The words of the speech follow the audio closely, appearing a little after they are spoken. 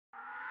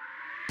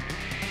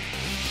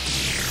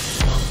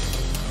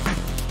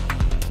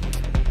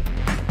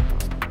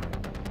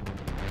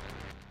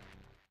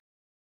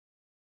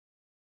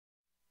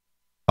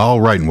All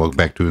right, and welcome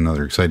back to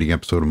another exciting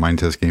episode of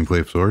Minetest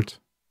Gameplay of sorts.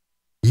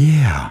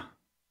 Yeah.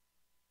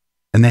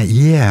 And that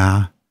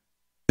yeah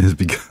is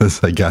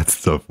because I got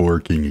stuff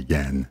working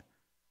again.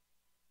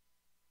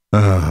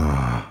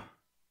 Well,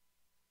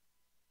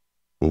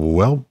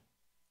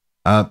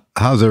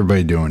 how's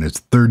everybody doing?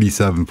 It's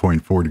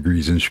 37.4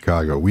 degrees in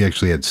Chicago. We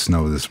actually had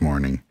snow this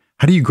morning.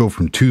 How do you go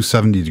from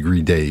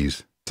 270-degree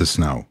days to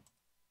snow?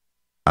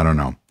 I don't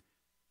know.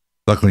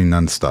 Luckily,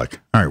 none stuck.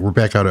 All right, we're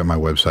back out at my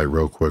website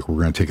real quick.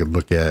 We're going to take a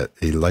look at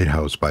a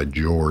lighthouse by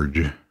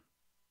George.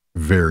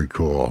 Very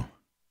cool.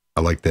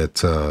 I like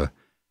that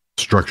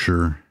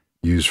structure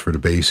used for the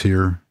base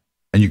here.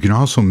 And you can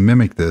also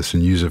mimic this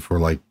and use it for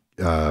like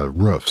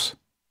roofs,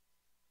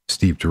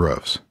 steeped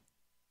roofs.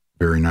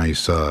 Very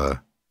nice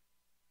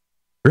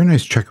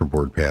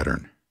checkerboard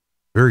pattern.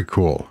 Very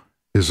cool.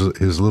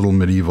 His little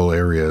medieval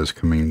area is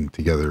coming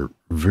together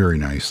very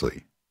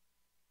nicely.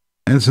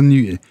 And it's a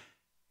new...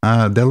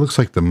 that looks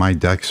like the My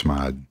Decks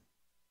mod.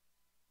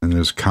 And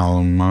there's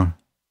the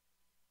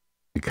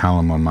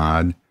Columna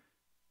mod,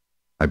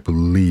 I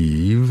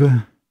believe.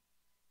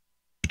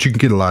 But you can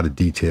get a lot of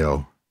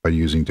detail by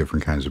using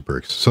different kinds of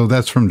bricks. So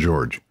that's from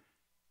George.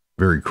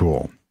 Very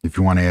cool. If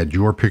you want to add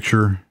your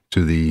picture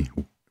to the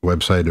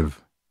website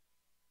of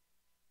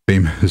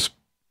famous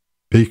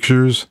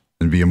pictures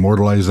and be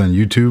immortalized on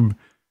YouTube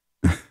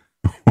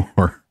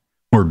or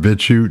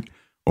BitChute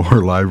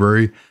or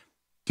Library,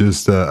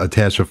 just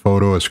attach a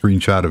photo, a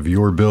screenshot of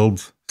your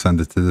builds, send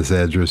it to this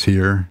address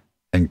here,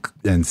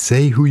 and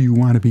say who you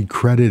want to be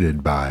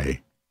credited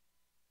by.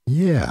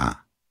 Yeah.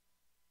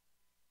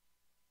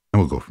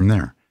 And we'll go from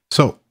there.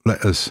 So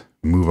let us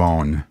move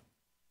on.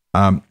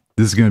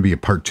 This is going to be a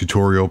part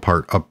tutorial,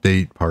 part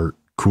update, part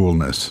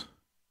coolness.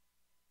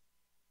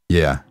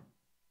 Yeah,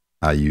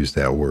 I used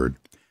that word.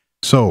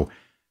 So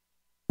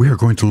we are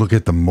going to look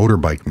at the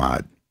Motorbike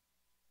mod.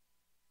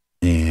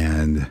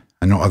 And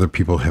I know other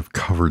people have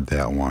covered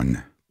that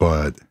one,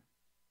 but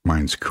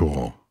mine's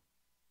cool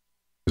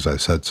because I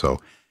said so.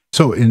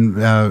 So in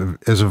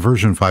as a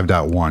version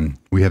 5.1,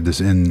 we have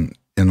this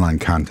inline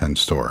content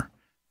store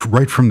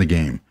right from the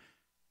game.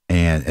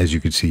 And as you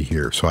can see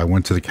here, so I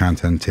went to the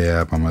content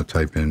tab. I'm going to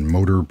type in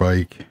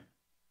Motorbike.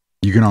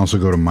 You can also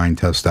go to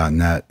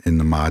minetest.net in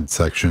the mod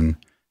section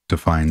to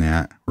find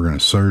that. We're going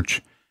to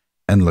search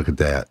and look at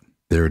that.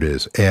 There it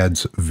is.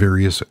 Adds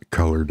various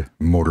colored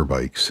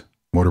motorbikes.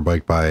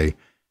 Motorbike by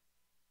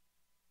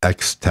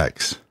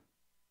Xtex.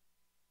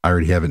 I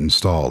already have it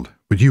installed,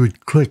 but you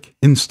would click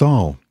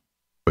install,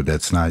 but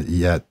that's not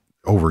yet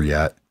over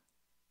yet.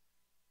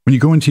 When you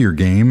go into your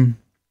game,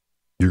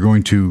 you're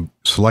going to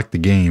select the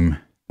game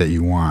that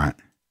you want,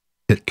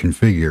 hit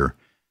configure,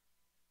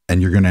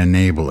 and you're going to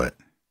enable it.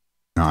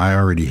 Now I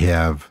already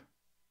have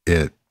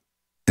it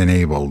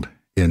enabled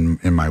in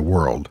my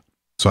world,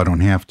 so I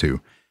don't have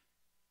to,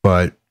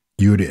 but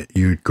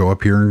you'd go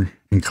up here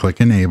and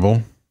click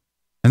enable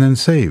and then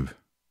save.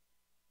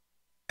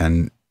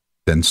 And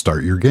then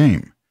start your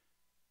game.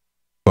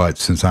 But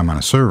since I'm on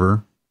a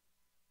server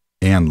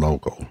and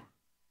local,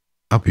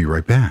 I'll be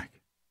right back.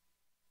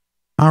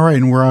 All right,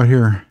 and we're out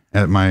here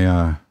at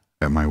my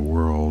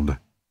world.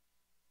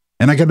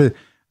 And I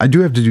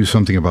do have to do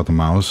something about the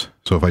mouse.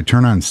 So if I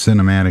turn on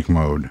cinematic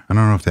mode, I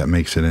don't know if that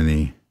makes it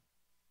any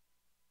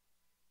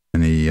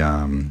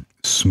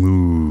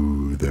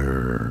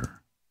smoother.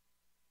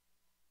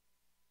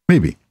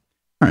 Maybe.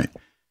 All right.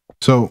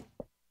 So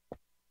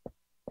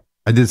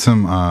I did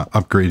some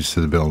upgrades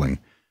to the building.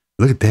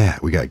 Look at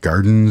that. We got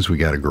gardens. We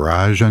got a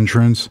garage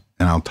entrance.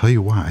 And I'll tell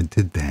you why I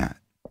did that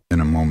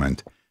in a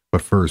moment.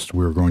 But first,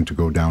 we're going to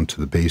go down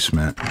to the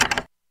basement.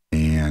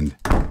 And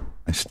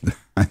I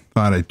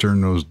thought I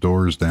turned those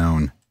doors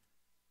down.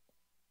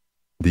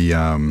 The,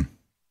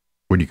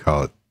 what do you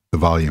call it? The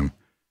volume.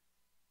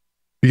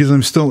 Because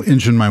I'm still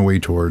inching my way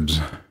towards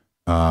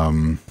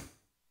the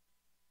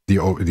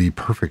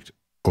perfect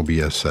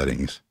OBS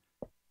settings.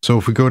 So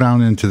if we go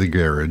down into the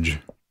garage,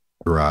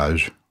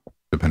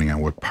 depending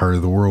on what part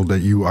of the world that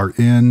you are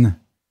in.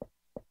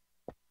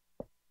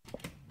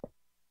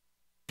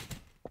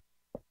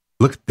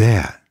 Look at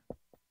that.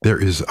 There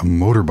is a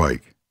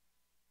motorbike.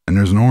 And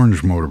there's an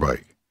orange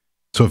motorbike.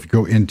 So if you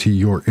go into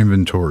your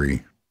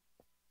inventory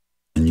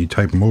and you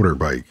type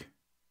motorbike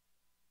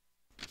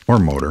or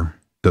motor,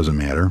 doesn't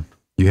matter.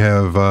 You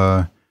have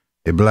a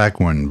black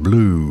one,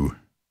 blue,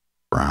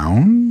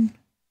 brown.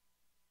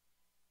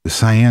 The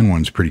cyan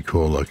one's pretty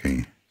cool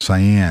looking.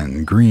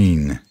 Cyan,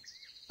 green.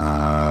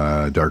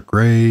 Dark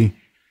gray,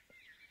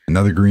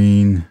 another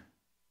green,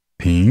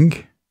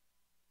 pink,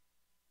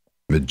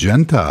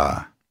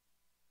 magenta.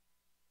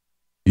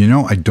 You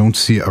know, I don't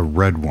see a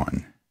red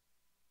one.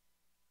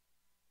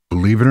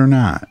 Believe it or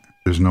not,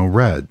 there's no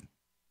red.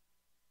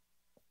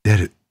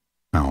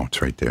 Oh,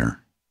 it's right there.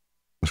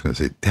 I was going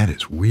to say, that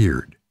is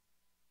weird.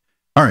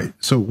 All right,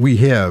 so we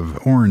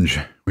have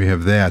orange. We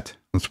have that.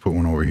 Let's put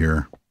one over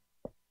here.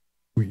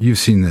 You've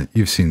seen that.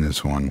 You've seen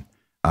this one.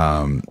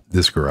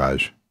 This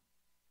garage.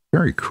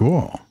 Very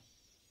cool.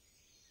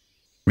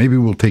 Maybe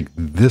we'll take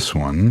this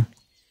one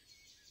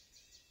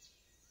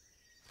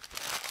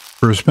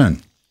for a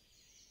spin.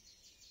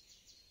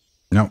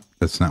 Nope,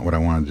 that's not what I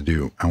wanted to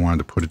do. I wanted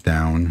to put it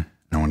down, and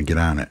I want to get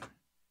on it.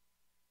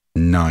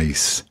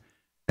 Nice.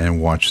 And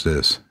watch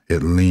this.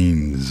 It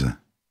leans.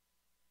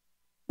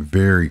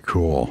 Very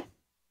cool.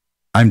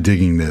 I'm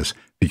digging this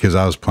because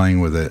I was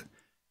playing with it,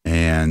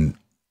 and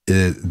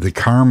the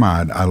car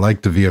mod, I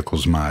like the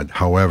vehicles mod.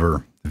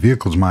 However, the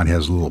vehicles mod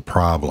has a little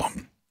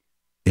problem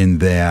in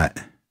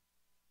that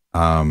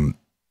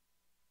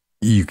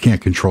you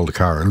can't control the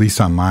car. At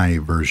least on my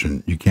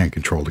version, you can't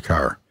control the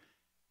car.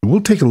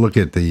 We'll take a look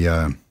at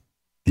the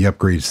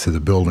upgrades to the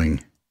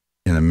building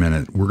in a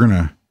minute. We're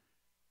gonna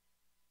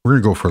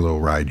go for a little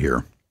ride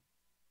here.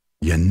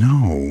 You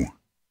know.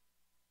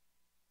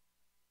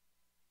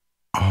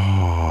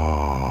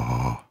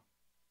 Oh.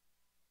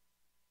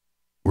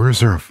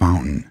 Where's there a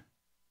fountain?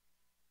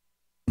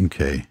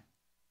 Okay.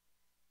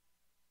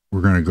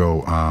 We're gonna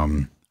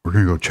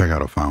go check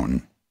out a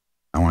fountain.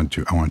 I want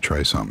to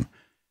try something.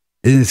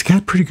 It's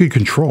got pretty good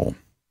control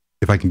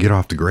if I can get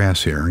off the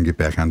grass here and get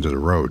back onto the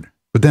road.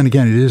 But then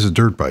again, it is a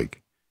dirt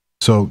bike.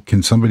 So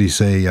can somebody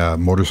say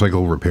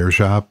motorcycle repair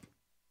shop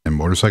and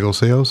motorcycle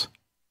sales?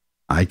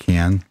 I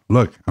can.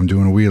 Look, I'm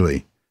doing a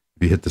wheelie.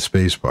 If you hit the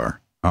space bar.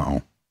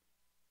 Uh-oh.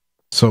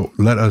 So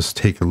let us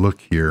take a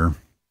look here.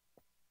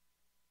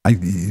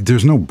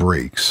 There's no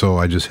brakes, so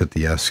I just hit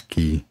the S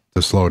key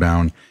to slow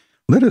down.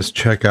 Let us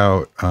check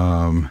out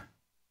something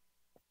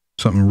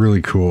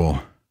really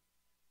cool.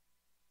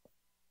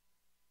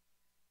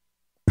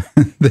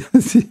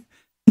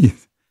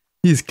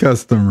 He's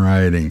custom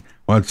riding.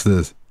 Watch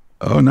this.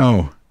 Oh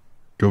no.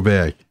 Go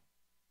back.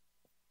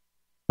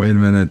 Wait a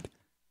minute.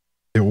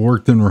 It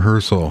worked in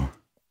rehearsal.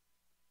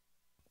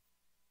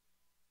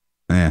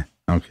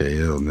 Okay,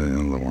 it'll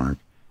work.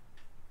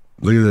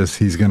 Look at this.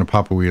 He's gonna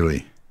pop a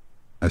wheelie.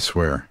 I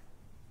swear.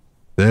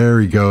 There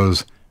he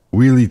goes.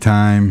 Wheelie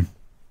time.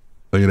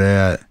 Look at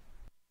that.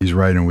 He's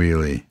riding a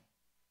wheelie.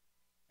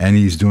 And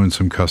he's doing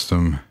some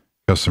custom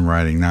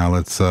riding. Now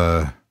let's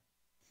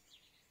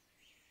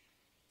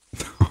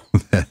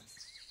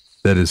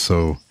that is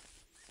so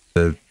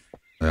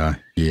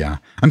yeah.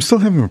 I'm still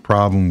having a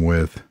problem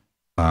with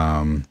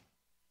uh-oh.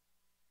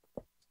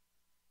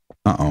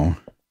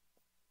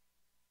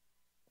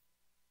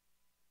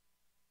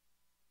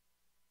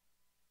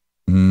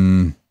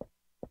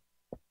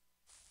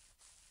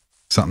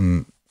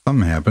 Something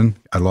happened.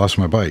 I lost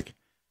my bike.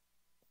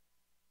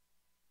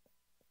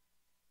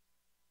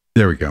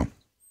 There we go.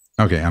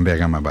 Okay, I'm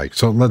back on my bike.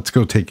 So let's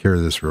go take care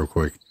of this real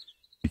quick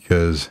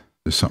because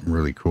there's something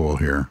really cool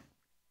here.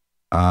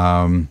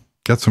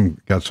 Got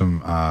some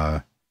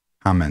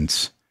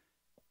comments,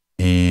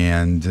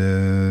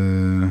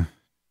 and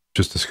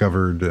just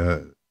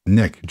discovered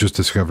Nick just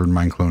discovered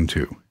Mineclone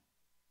 2.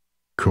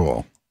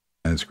 Cool.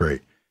 That's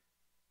great.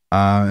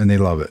 And they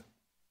love it.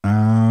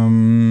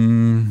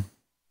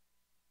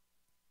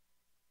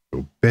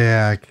 Go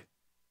back.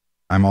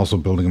 I'm also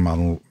building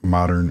a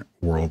modern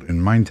world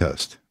in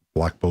Minetest.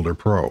 Block Builder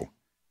Pro.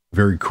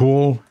 Very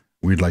cool.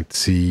 We'd like to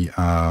see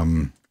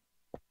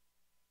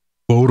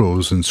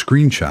photos and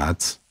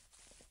screenshots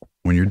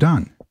when you're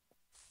done.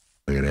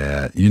 Look at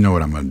that. You know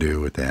what I'm going to do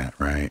with that,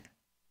 right?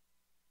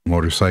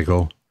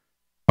 Motorcycle.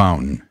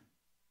 Fountain.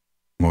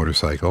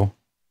 Motorcycle.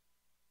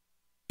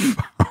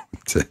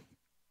 Fountain.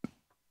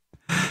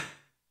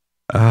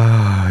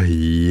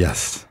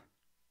 Yes.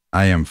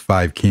 I am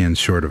 5 cans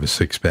short of a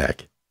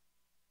 6-pack.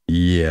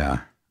 Yeah.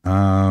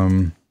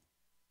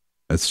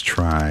 Let's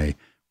try.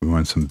 We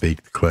want some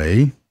baked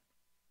clay.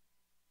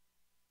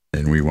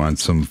 And we want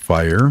some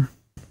fire.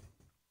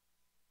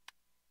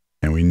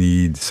 And we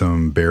need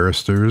some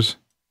barristers.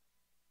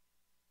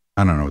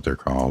 I don't know what they're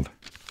called.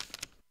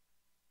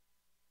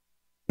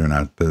 They're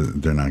not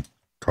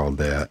called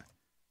that.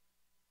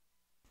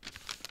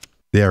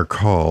 They are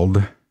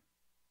called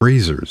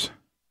brazers.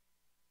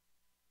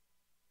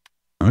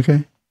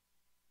 Okay.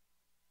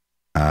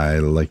 I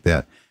like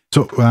that.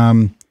 So,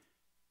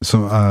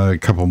 a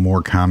couple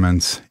more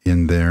comments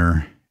in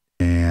there,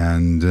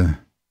 and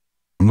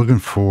I'm looking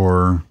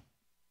for.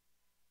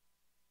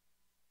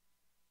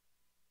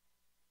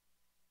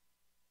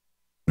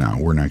 No,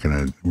 we're not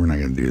gonna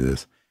do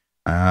this.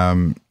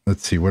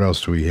 Let's see, what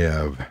else do we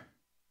have?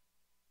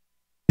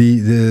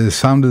 The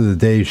sound of the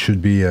day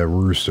should be a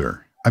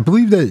rooster. I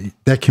believe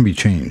that can be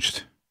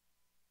changed.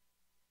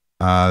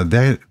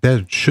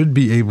 That should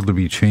be able to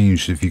be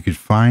changed if you could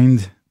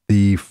find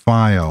the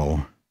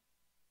file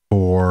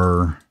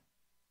for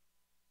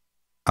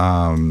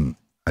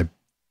I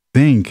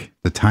think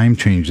the time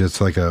change.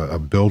 It's like a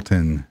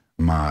built-in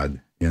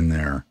mod in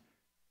there.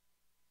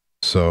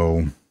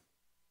 So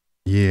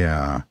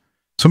yeah,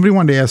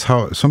 somebody asked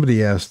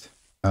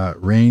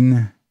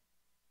Rain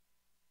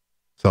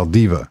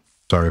Saldiva,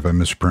 sorry if I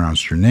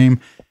mispronounced your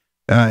name,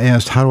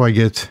 asked how do I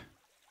get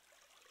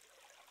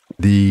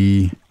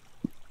the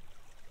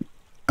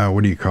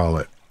what do you call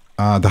it,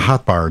 the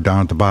hotbar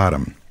down at the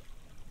bottom.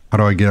 How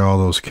do I get all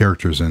those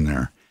characters in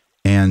there?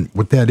 And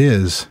what that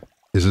is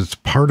it's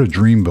part of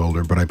Dream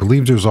Builder, but I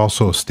believe there's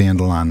also a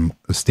standalone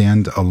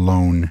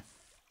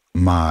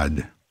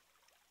mod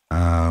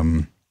How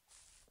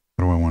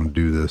do I want to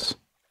do this?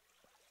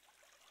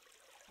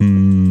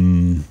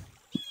 You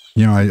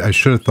know, I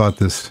should have thought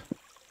this.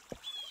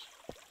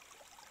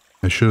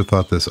 I should have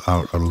thought this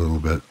out a little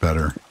bit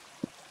better,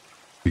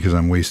 because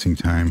I'm wasting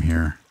time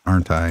here,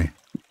 aren't I?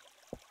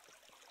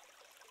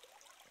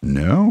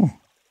 No,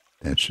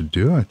 that should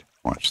do it.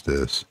 Watch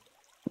this.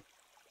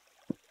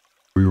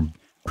 We were,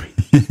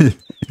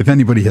 if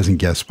anybody hasn't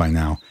guessed by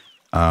now,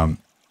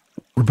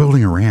 we're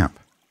building a ramp.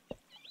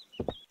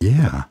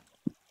 Yeah.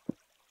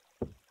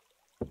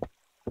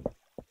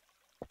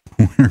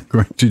 We're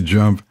going to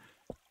jump.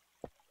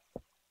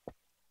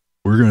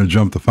 We're going to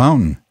jump the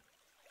fountain.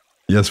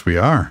 Yes, we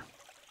are.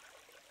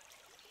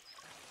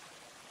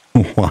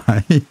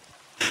 Why?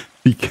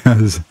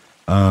 Because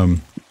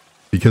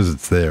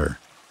it's there.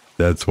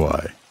 That's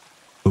why.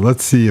 So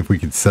let's see if we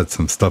can set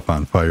some stuff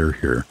on fire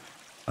here.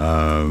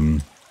 Why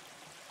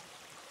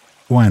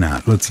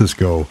not? Let's just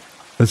go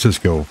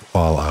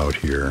all out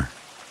here.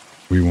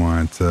 We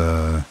want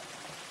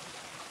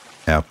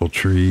apple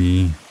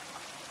tree.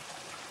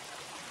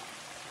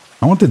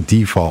 I want the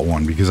default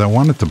one because I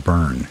want it to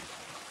burn.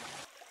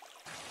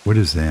 What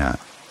is that?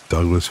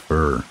 Douglas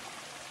fir.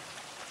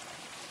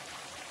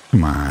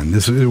 Come on,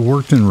 it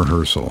worked in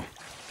rehearsal.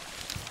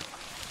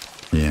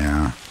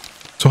 Yeah.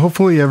 So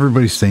hopefully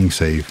everybody's staying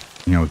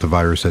safe, you know, with the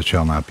virus that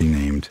shall not be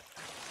named.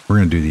 We're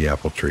going to do the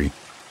apple tree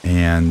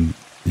and,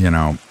 you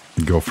know,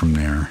 go from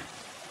there.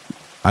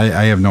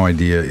 I have no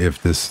idea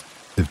if this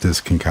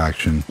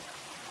concoction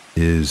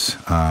is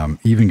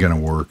even going to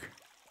work.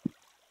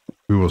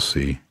 We will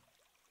see.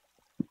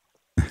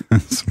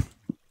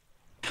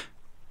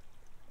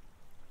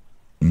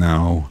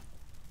 No.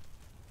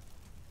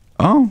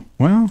 Oh,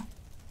 well,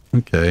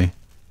 okay.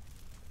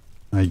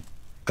 I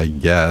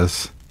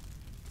guess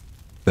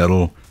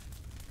that'll.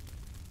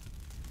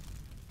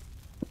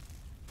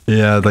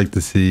 Yeah, I'd like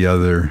to see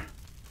other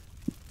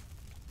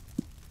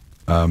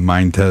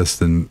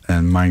Minetest and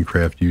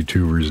Minecraft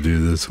YouTubers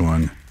do this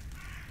one.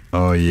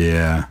 Oh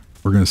yeah,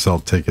 we're gonna sell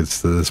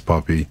tickets to this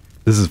puppy.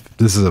 This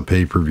is a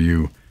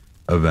pay-per-view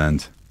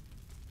event.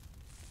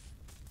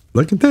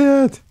 Look at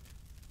that.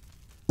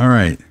 All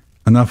right,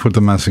 enough with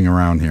the messing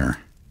around here.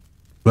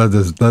 Let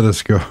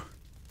us go. How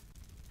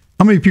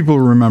many people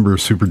remember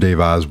Super Dave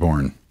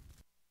Osborne?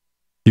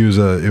 It was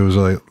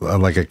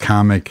like a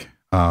comic.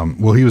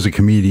 Well, he was a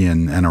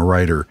comedian and a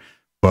writer,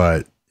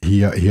 but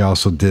he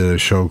also did a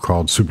show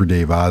called Super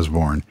Dave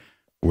Osborne,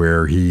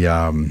 where he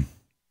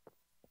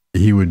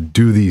would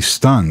do these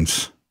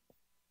stunts,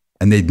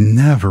 and they'd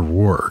never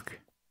work.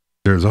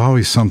 There's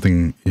always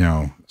something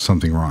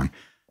wrong.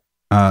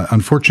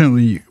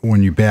 Unfortunately,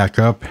 when you back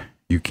up,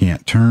 you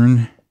can't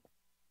turn.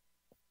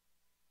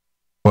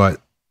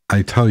 But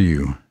I tell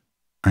you,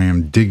 I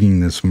am digging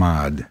this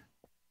mod.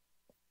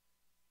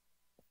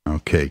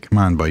 Okay, come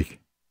on, bike.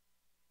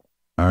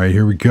 All right,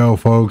 here we go,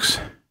 folks.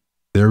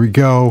 There we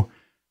go.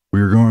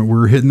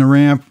 We're hitting the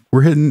ramp.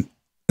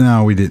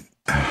 No, we didn't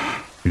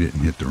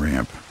hit the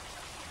ramp.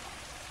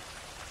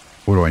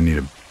 What do I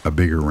need? A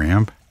bigger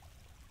ramp?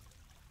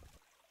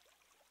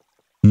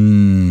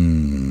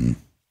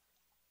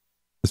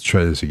 Let's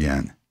try this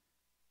again.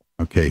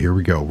 Okay, here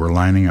we go. We're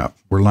lining up.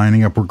 We're going.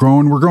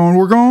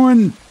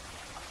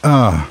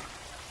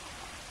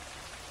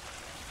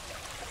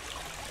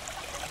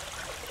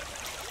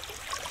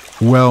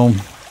 Well,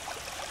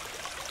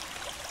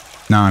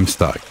 now I'm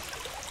stuck.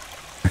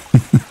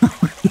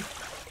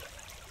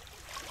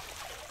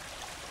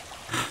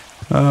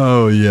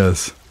 Oh,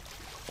 yes.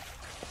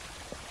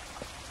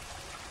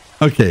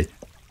 Okay,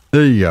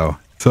 there you go.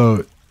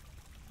 So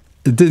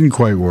it didn't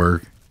quite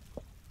work.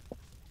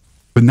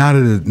 But not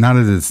at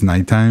it's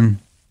nighttime.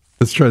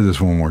 Let's try this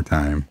one more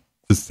time.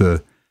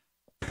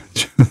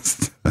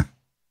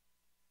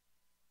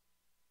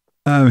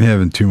 I'm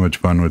having too much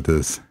fun with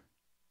this.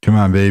 Come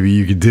on, baby.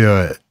 You can do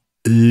it.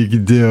 You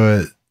can do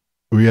it.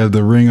 We have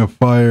the ring of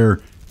fire.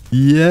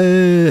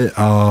 Yay.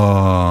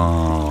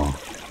 Oh.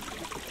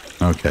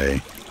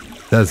 Okay.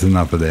 That's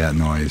enough of that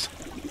noise.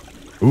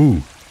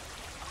 Ooh.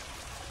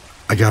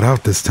 I got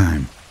out this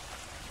time.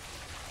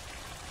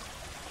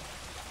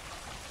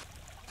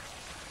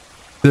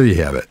 There you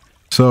have it.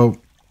 So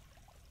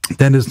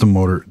that is the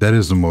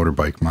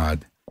motorbike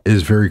mod. It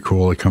is very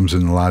cool. It comes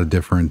in a lot of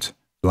different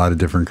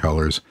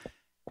colors,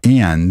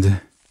 and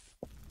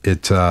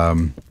it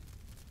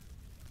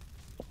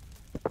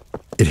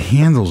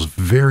handles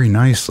very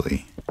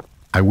nicely.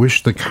 I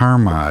wish the car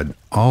mod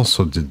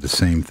also did the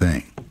same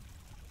thing.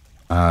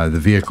 The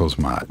vehicles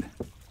mod,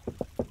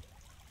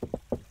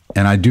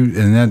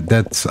 and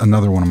that's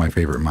another one of my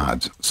favorite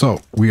mods.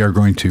 So we are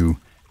going to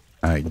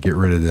get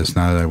rid of this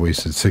now that I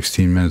wasted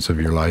 16 minutes of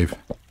your life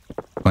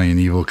playing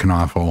Evil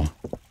Knaufel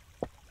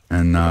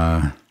and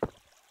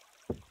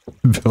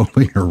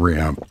building a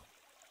ramp.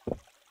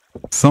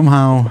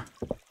 Somehow,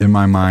 in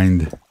my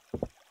mind,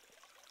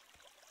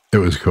 it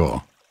was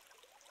cool.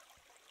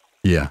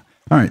 Yeah.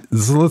 All right.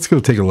 So let's go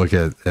take a look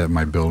at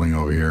my building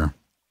over here.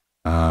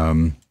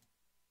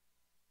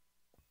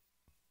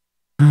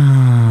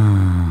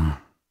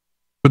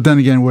 But then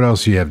again, what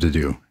else do you have to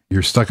do?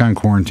 you're stuck on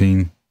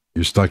quarantine.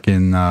 You're stuck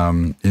in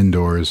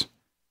indoors,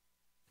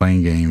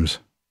 playing games,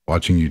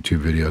 watching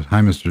YouTube videos. Hi,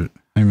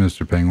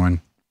 Mr.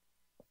 Penguin.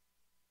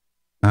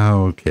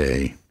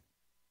 Okay.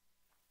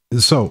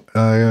 So,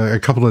 a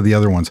couple of the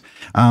other ones.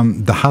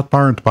 The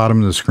hotbar at the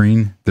bottom of the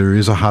screen, there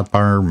is a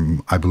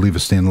hotbar, I believe a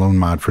standalone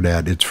mod for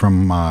that. It's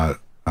from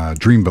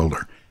Dream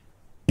Builder.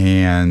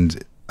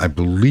 And I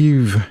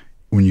believe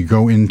when you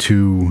go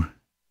into,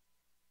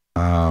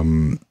 where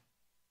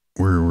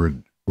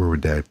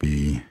would that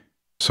be?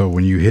 So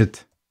when you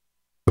hit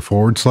the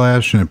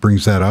 / and it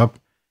brings that up,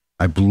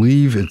 I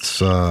believe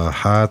it's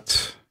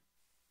hotbar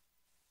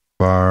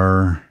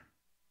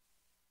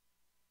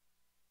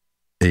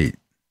 8.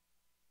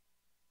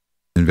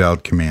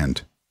 Invalid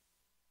command.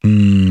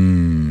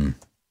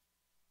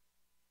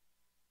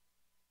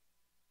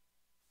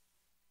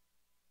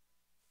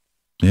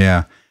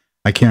 Yeah,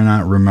 I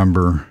cannot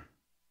remember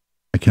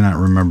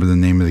the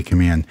name of the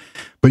command.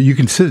 But you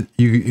can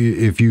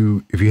if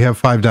you have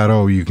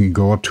 5.0, you can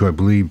go up to, I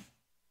believe,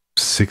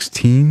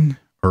 16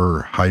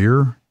 or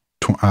higher,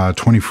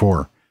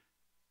 24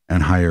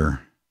 and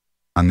higher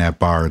on that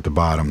bar at the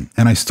bottom.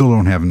 And I still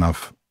don't have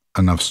enough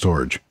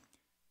storage.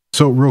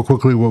 So real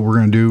quickly, what we're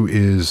going to do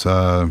is we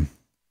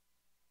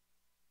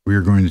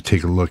are going to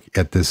take a look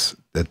at this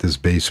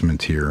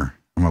basement here.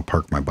 I'm going to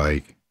park my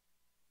bike.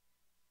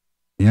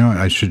 You know what?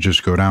 I should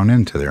just go down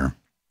into there,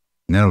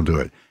 and that'll do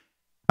it.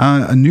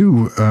 A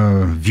new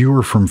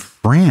viewer from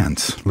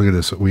France. Look at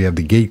this. We have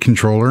the gate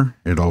controller.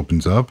 It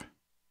opens up.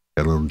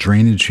 Got a little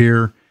drainage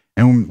here,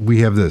 and we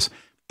have this.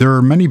 There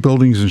are many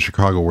buildings in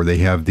Chicago where they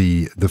have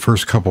the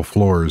first couple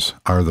floors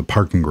are the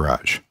parking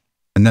garage,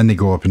 and then they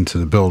go up into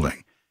the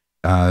building.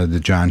 The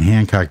John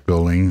Hancock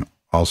building,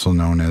 also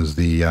known as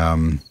the,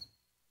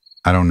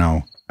 I don't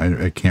know.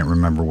 I can't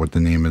remember what the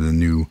name of the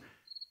new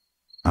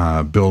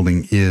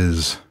building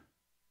is,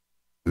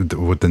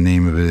 what the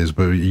name of it is,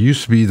 but it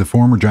used to be the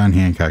former John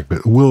Hancock,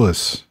 but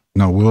Willis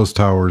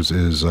Towers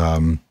is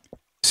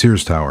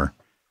Sears Tower.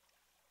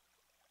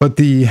 But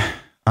the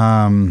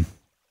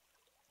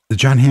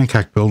John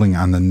Hancock building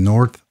on the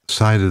north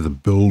side of the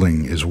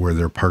building is where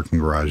their parking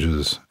garage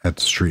is at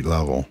the street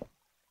level.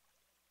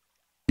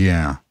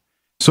 Yeah.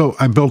 So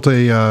I built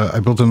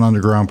an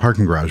underground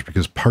parking garage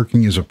because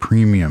parking is a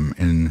premium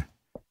in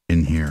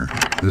here.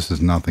 This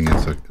is nothing.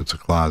 It's a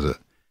closet,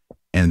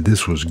 and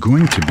this was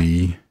going to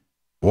be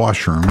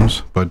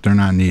washrooms, but they're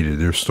not needed.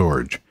 They're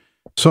storage.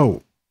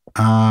 So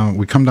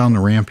we come down the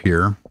ramp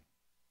here,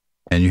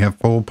 and you have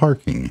full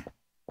parking,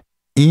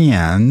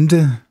 and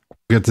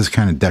we got this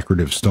kind of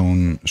decorative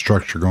stone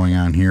structure going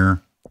on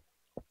here.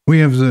 We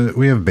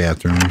have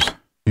bathrooms,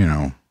 you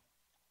know,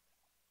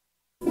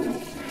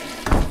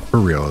 for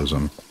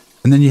realism.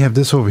 And then you have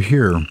this over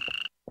here,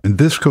 and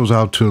this goes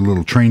out to a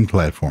little train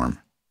platform.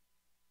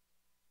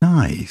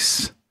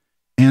 Nice.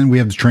 And we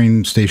have the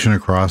train station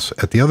across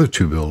at the other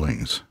two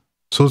buildings.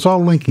 So it's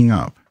all linking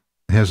up.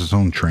 It has its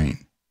own train.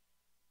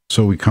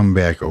 So we come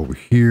back over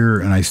here,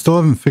 and I still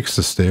haven't fixed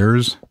the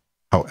stairs.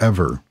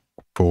 However,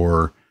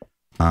 for,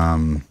 I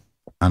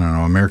don't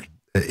know,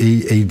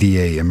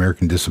 ADA,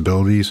 American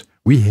Disabilities,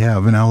 we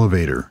have an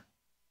elevator.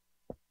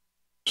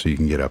 So you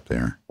can get up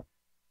there.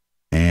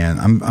 And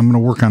I'm going to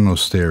work on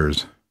those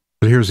stairs.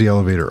 But here's the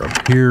elevator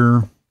up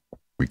here.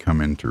 We come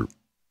in through.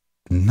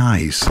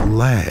 Nice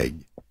lag.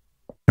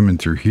 Coming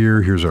through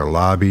here. Here's our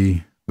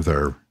lobby with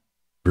our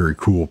very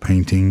cool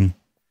painting.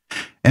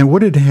 And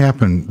what had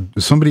happened,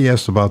 somebody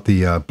asked about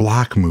the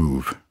block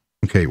move.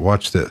 Okay,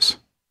 watch this.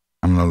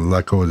 I'm going to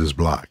let go of this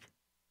block.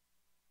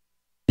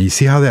 And you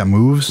see how that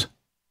moves?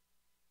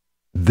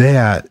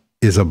 That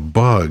is a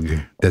bug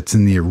that's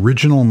in the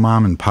original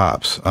Mom and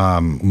Pops.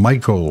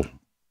 Michael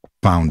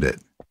found it.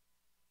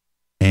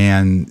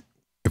 And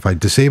if I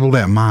disable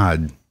that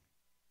mod,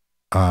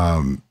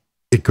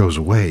 it goes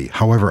away.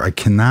 However, I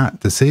cannot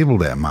disable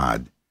that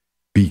mod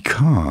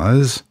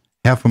because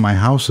half of my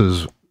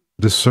houses,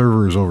 this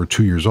server is over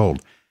 2 years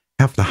old.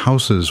 Half the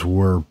houses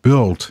were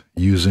built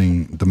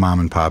using the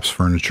Mom and Pop's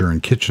furniture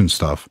and kitchen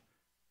stuff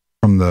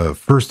from the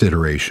first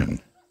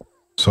iteration.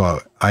 So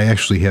I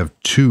actually have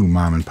 2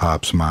 Mom and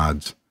Pop's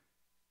mods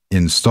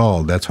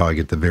installed. That's how I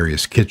get the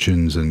various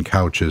kitchens and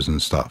couches and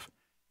stuff.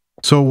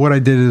 So what I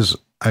did is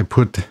I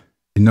put,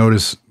 you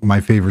notice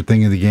my favorite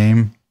thing in the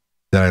game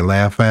that I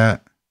laugh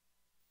at?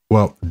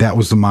 Well, that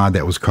was the mod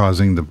that was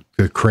causing the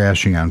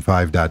crashing on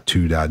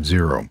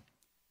 5.2.0.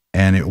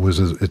 And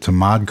it's a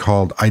mod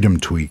called Item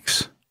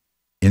Tweaks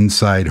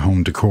inside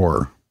Home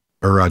Decor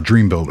or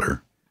Dream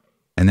Builder.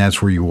 And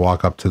that's where you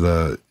walk up to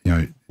the, you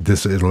know,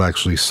 it'll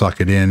actually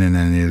suck it in, and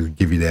then it'll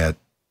give you that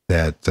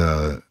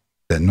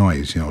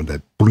noise, you know,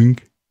 that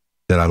blink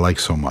that I like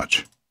so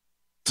much.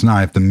 So now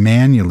I have to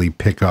manually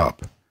pick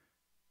up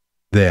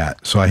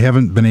that. So I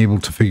haven't been able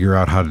to figure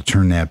out how to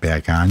turn that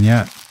back on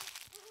yet,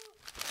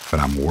 but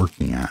I'm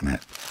working on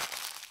it.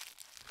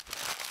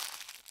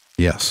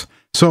 Yes.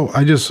 So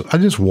I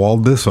just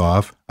walled this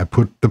off. I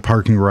put the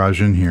parking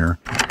garage in here,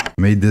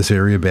 made this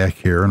area back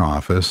here an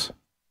office.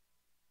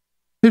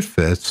 It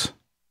fits.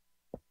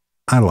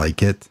 I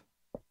like it.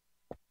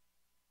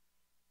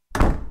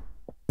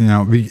 You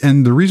know,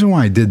 and the reason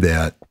why I did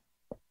that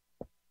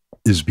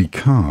is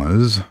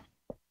because,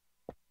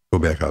 go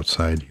back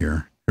outside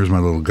here. Here's my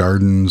little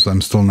gardens.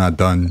 I'm still not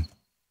done.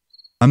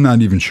 I'm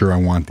not even sure I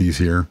want these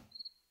here.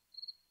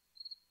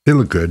 They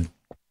look good,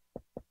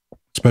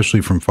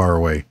 especially from far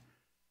away.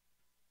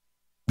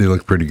 They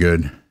look pretty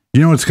good.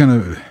 You know, it's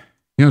gonna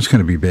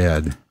be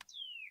bad.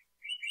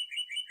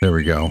 There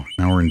we go.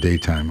 Now we're in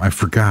daytime. I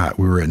forgot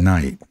we were at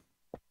night.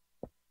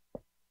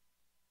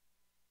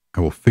 I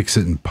will fix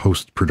it in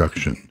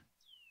post-production.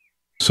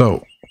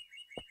 So,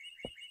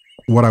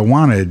 what I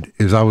wanted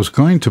is I was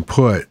going to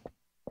put,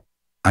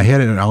 I had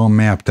it all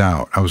mapped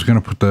out. I was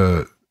going to put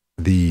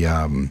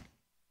the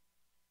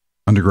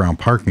underground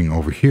parking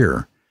over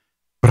here,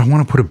 but I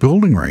want to put a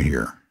building right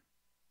here.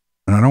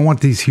 And I don't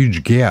want these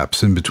huge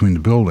gaps in between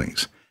the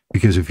buildings,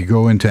 because if you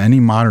go into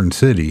any modern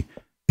city,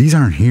 these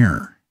aren't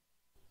here.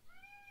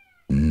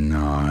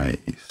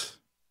 Nice.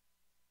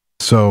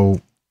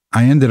 So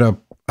I ended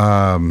up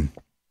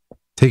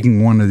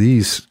taking one of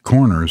these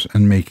corners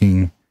and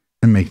making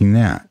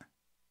that.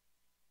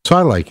 So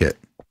I like it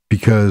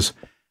because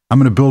I'm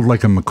going to build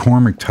like a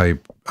McCormick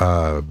type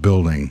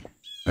building,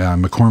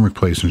 McCormick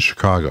Place in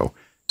Chicago.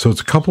 So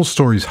it's a couple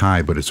stories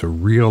high, but it's a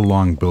real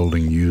long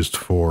building used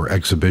for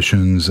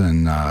exhibitions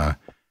and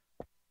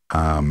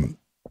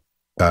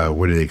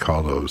what do they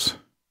call those?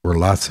 Where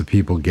lots of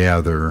people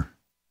gather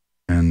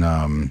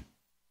and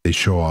they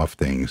show off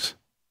things.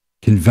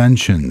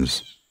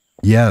 Conventions.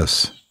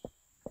 Yes.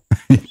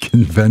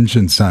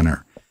 Convention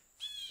center.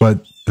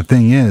 But the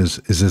thing is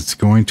it's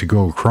going to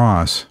go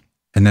across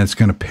and that's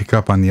going to pick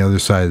up on the other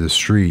side of the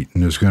street,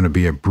 and there's going to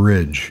be a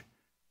bridge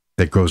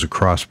that goes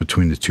across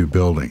between the two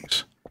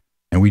buildings.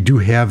 And we do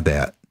have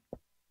that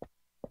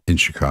in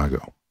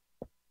Chicago.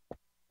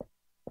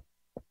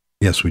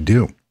 Yes, we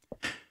do.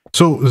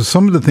 So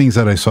some of the things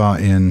that I saw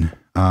in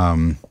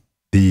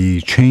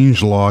the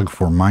change log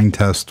for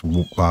Minetest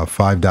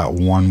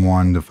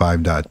 5.11 to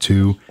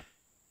 5.2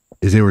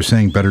 is they were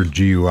saying better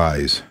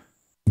GUIs,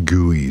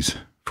 GUIs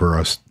for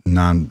us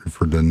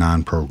for the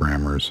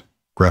non-programmers,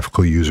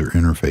 graphical user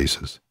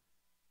interfaces.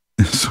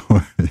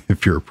 So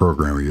if you're a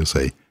programmer, you'll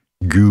say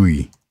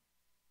GUI,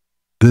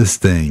 this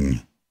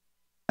thing,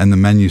 and the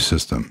menu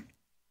system.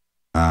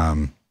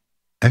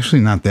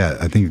 Actually, not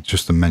that. I think it's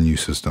just the menu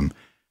system.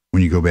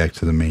 When you go back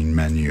to the main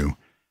menu,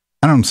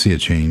 I don't see a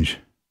change.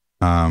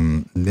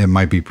 It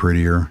might be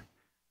prettier.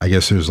 I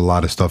guess there's a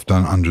lot of stuff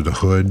done under the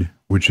hood,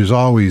 which is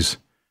always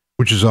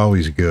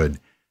good.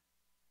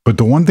 But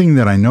the one thing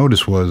that I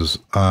noticed was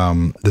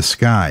the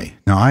sky.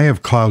 Now I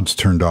have clouds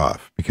turned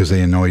off because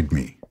they annoyed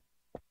me.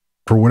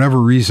 For whatever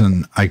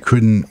reason, I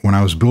couldn't, when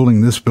I was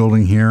building this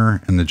building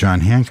here and the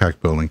John Hancock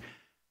building,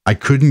 I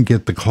couldn't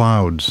get the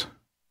clouds,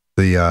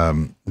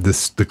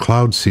 the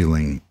cloud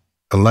ceiling.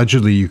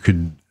 Allegedly, you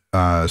could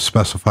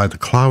specify the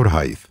cloud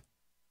height,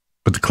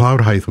 but the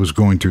cloud height was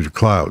going through the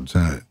clouds,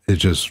 and it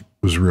just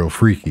was real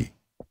freaky.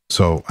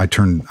 So I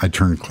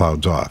turned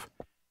clouds off.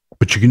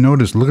 But you can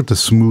notice, look at the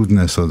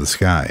smoothness of the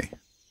sky.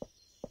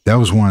 That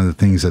was one of the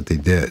things that they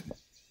did.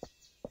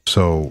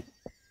 So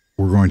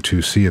we're going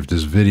to see if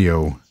this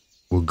video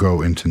will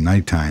go into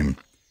nighttime,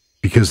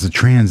 because the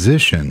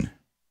transition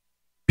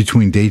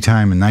between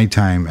daytime and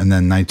nighttime, and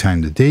then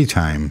nighttime to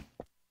daytime,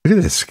 look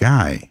at the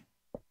sky.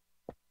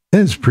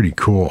 That is pretty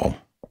cool.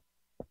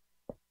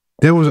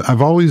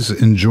 I've always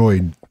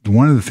enjoyed,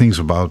 one of the things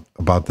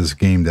about this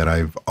game that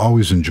I've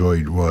always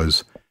enjoyed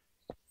was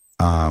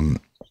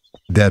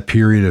that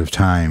period of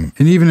time,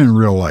 and even in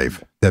real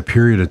life, that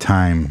period of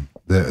time,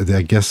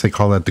 I guess they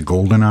call that the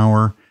golden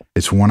hour.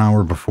 It's 1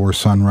 hour before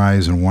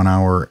sunrise and 1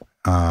 hour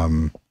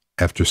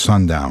after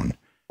sundown,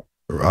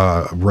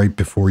 right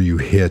before you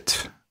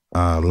hit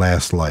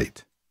last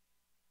light,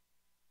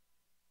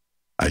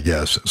 I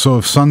guess. So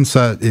if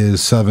sunset is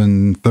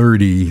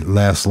 7:30,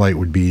 last light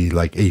would be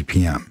like 8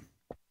 p.m.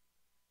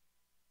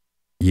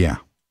 Yeah.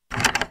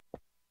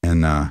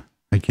 And hi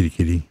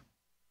kitty.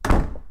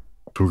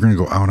 So we're going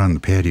to go out on the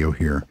patio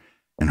here,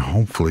 and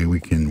hopefully we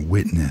can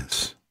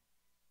witness.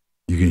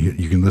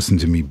 You can listen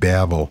to me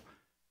babble,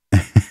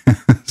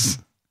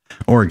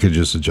 or I could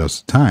just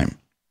adjust the time.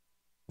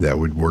 That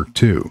would work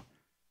too.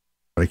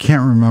 But I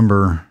can't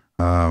remember.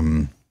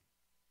 I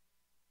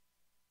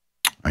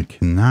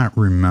cannot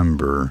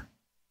remember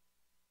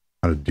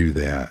how to do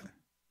that.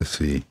 Let's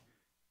see.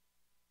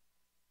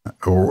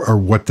 Or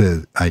what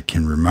I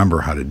can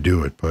remember how to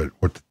do it, but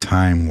what the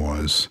time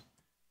was.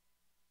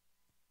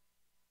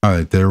 All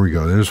right, there we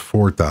go. There's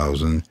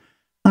 4,000.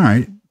 All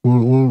right,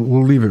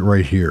 we'll leave it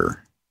right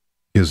here,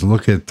 because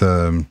look at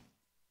we'll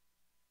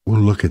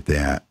look at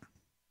that.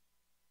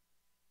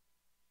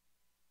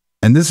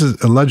 And this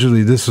is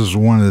allegedly, this is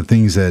one of the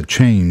things that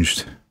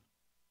changed,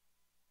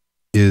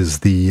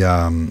 is the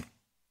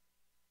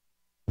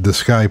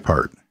sky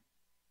part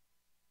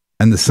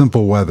and the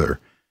simple weather.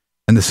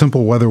 And the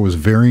simple weather was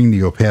varying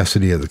the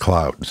opacity of the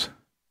clouds.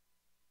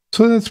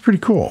 So that's pretty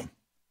cool.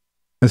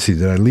 Let's see,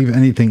 did I leave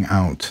anything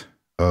out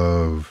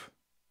of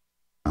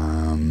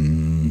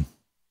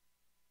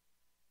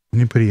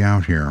anybody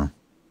out here?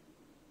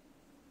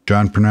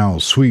 John Purnell,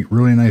 sweet,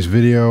 really nice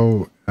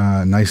video,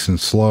 nice and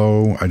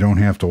slow. I don't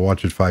have to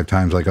watch it 5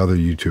 times like other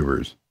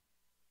YouTubers.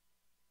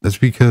 That's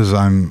because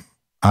I'm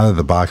out of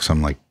the box.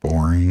 I'm like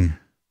boring,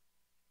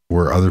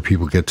 where other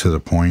people get to the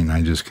point and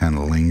I just kind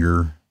of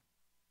linger.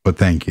 But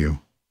thank you.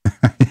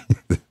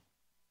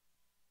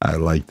 I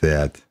like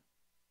that.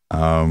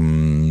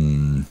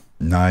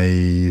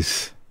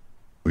 Nice.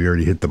 We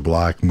already hit the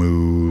block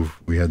move.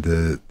 We had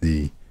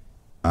the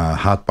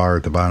hot bar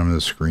at the bottom of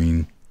the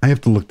screen. I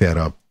have to look that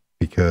up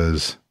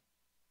because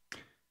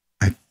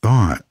I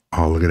thought,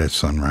 oh, look at that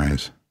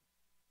sunrise.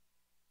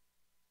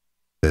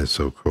 That's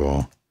so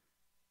cool.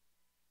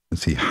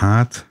 Let's see,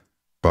 hot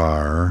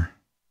bar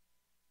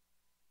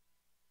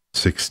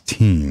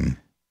 16.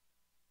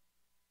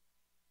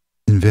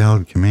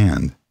 Invalid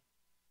command.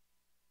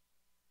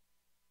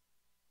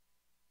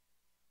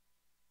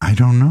 I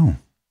don't know.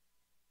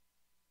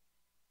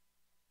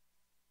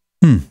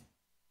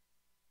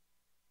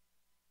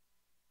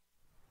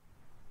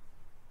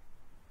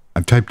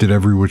 I've typed it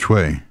every which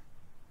way.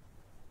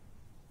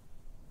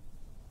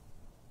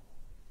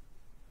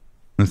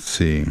 Let's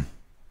see.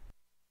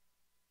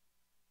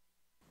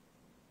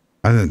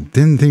 I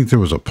didn't think there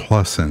was a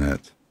plus in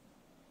it.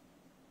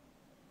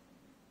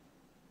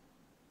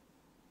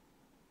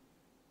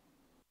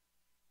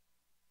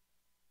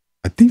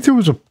 I think there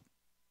was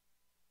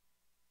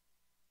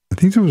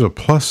a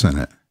plus in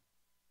it.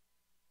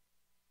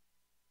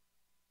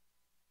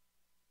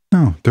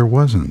 No, there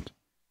wasn't.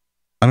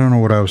 I don't know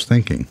what I was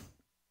thinking,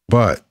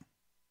 but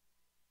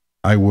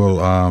I will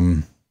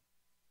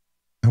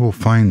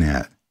find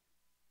that.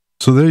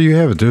 So there you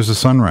have it. There's the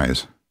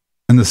sunrise.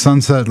 And the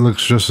sunset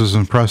looks just as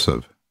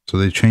impressive. So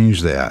they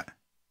changed that.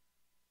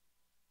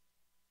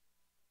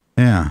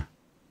 Yeah.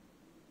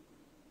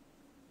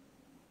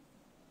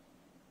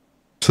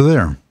 So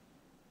there.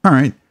 All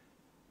right.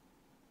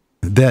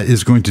 That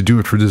is going to do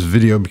it for this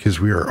video because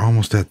we are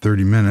almost at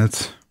 30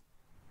 minutes.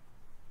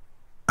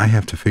 I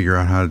have to figure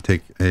out how to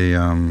take a,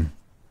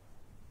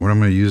 what I'm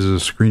going to use as a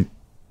screen.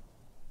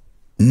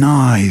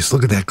 Nice.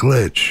 Look at that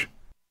glitch.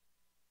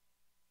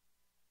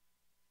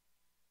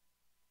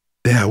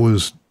 That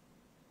was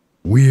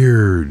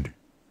weird.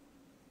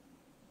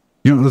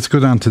 You know, let's go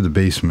down to the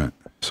basement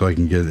so I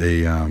can get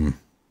a,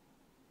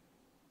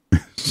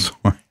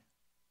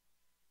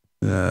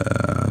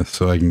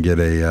 so I can get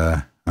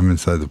a, I'm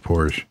inside the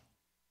Porsche.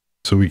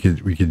 So we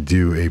could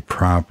do a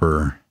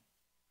proper,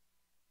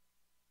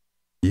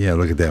 yeah,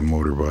 look at that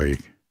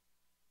motorbike.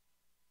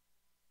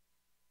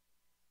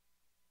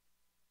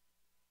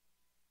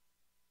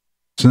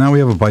 So now we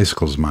have a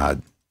bicycles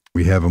mod.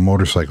 We have a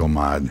motorcycle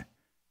mod,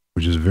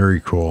 which is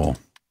very cool.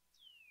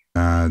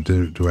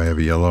 Do I have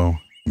a yellow?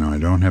 No, I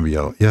don't have a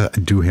yellow. Yeah, I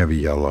do have a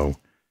yellow.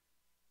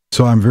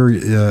 So I'm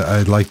very,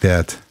 I like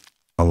that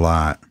a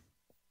lot.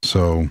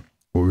 So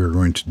what we're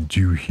going to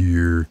do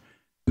here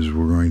is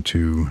we're going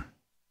to,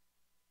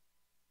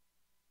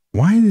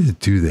 why did it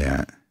do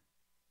that?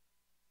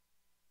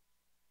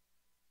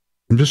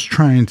 I'm just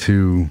trying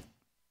to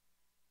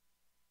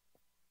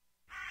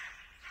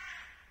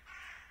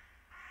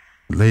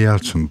lay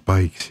out some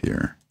bikes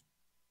here.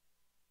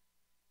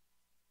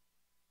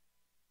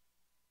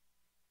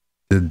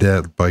 Did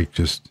that bike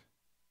just...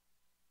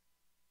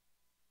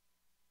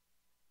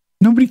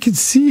 Nobody could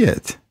see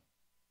it.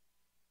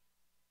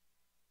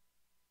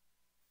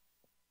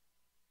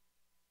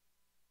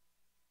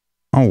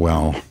 Oh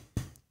well.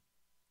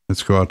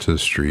 Let's go out to the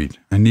street.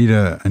 I need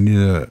a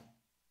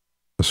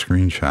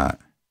screenshot.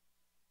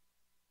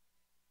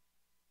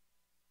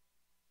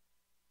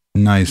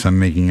 Nice. I'm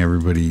making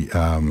everybody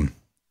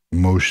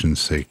motion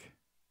sick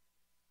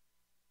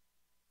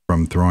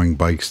from throwing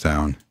bikes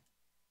down.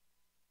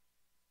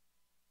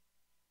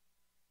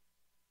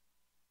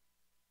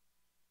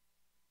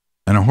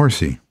 And a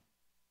horsey.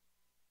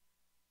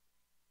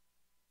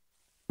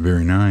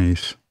 Very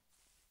nice.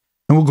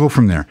 And we'll go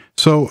from there.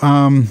 So,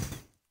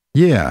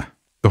 yeah,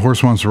 the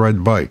horse wants to ride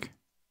the bike.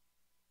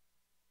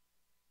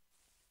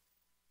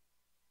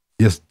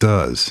 Yes, it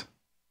does.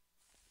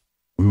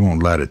 We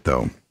won't let it,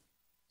 though.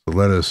 So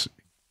let us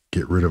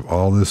get rid of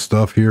all this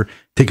stuff here.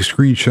 Take a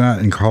screenshot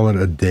and call it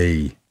a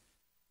day.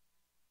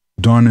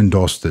 Done and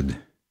dusted.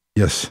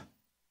 Yes.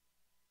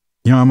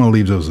 You know, I'm going to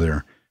leave those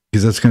there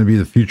because that's going to be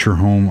the future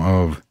home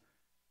of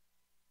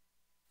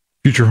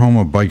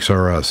Bikes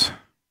R Us.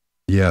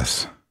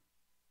 Yes.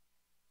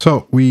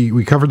 So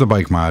we covered the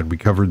bike mod. We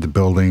covered the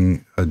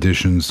building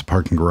additions, the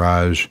parking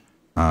garage,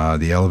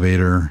 the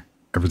elevator,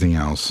 everything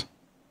else.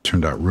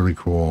 Turned out really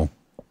cool.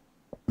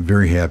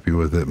 Very happy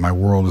with it. My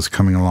world is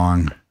coming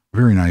along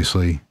very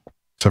nicely,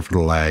 except for the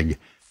lag.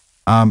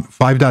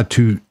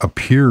 5.2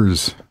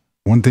 appears,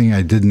 one thing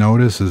I did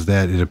notice is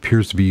that it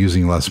appears to be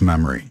using less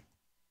memory.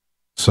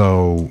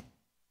 So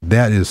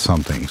that is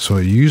something. So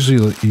it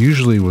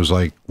usually was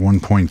like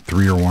 1.3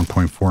 or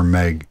 1.4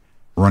 meg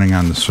running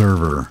on the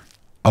server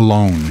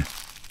alone,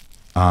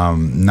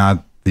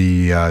 not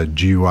the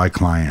GUI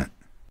client.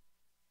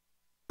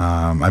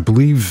 I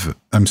believe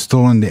I'm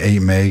still in the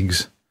 8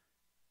 megs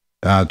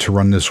to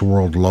run this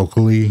world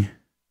locally.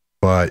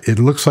 but it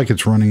looks like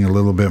it's running a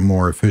little bit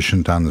more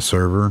efficient on the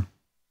server.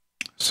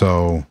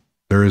 So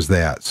there is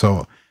that.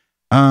 So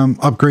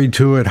upgrade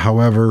to it.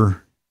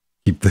 However,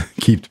 keep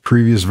the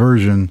previous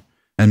version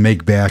and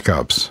make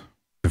backups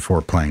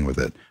before playing with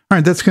it. All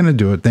right, that's going to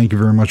do it. Thank you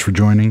very much for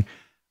joining.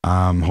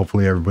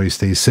 Hopefully everybody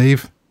stays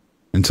safe.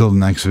 Until the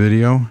next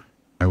video,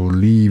 I will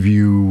leave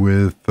you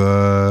with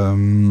I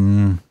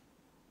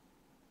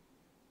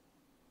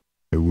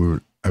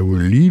will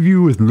leave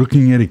you with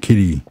looking at a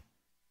kitty.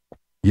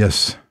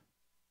 Yes.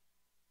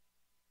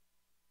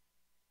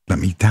 Let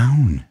me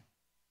down.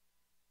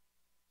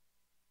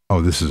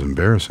 Oh, this is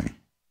embarrassing.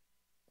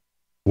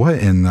 What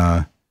in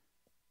the...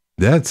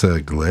 That's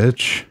a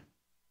glitch.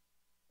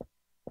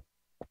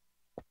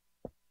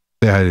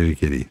 Say hi to the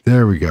kitty.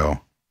 There we go.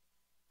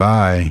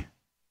 Bye.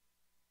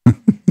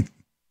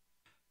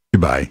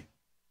 Goodbye.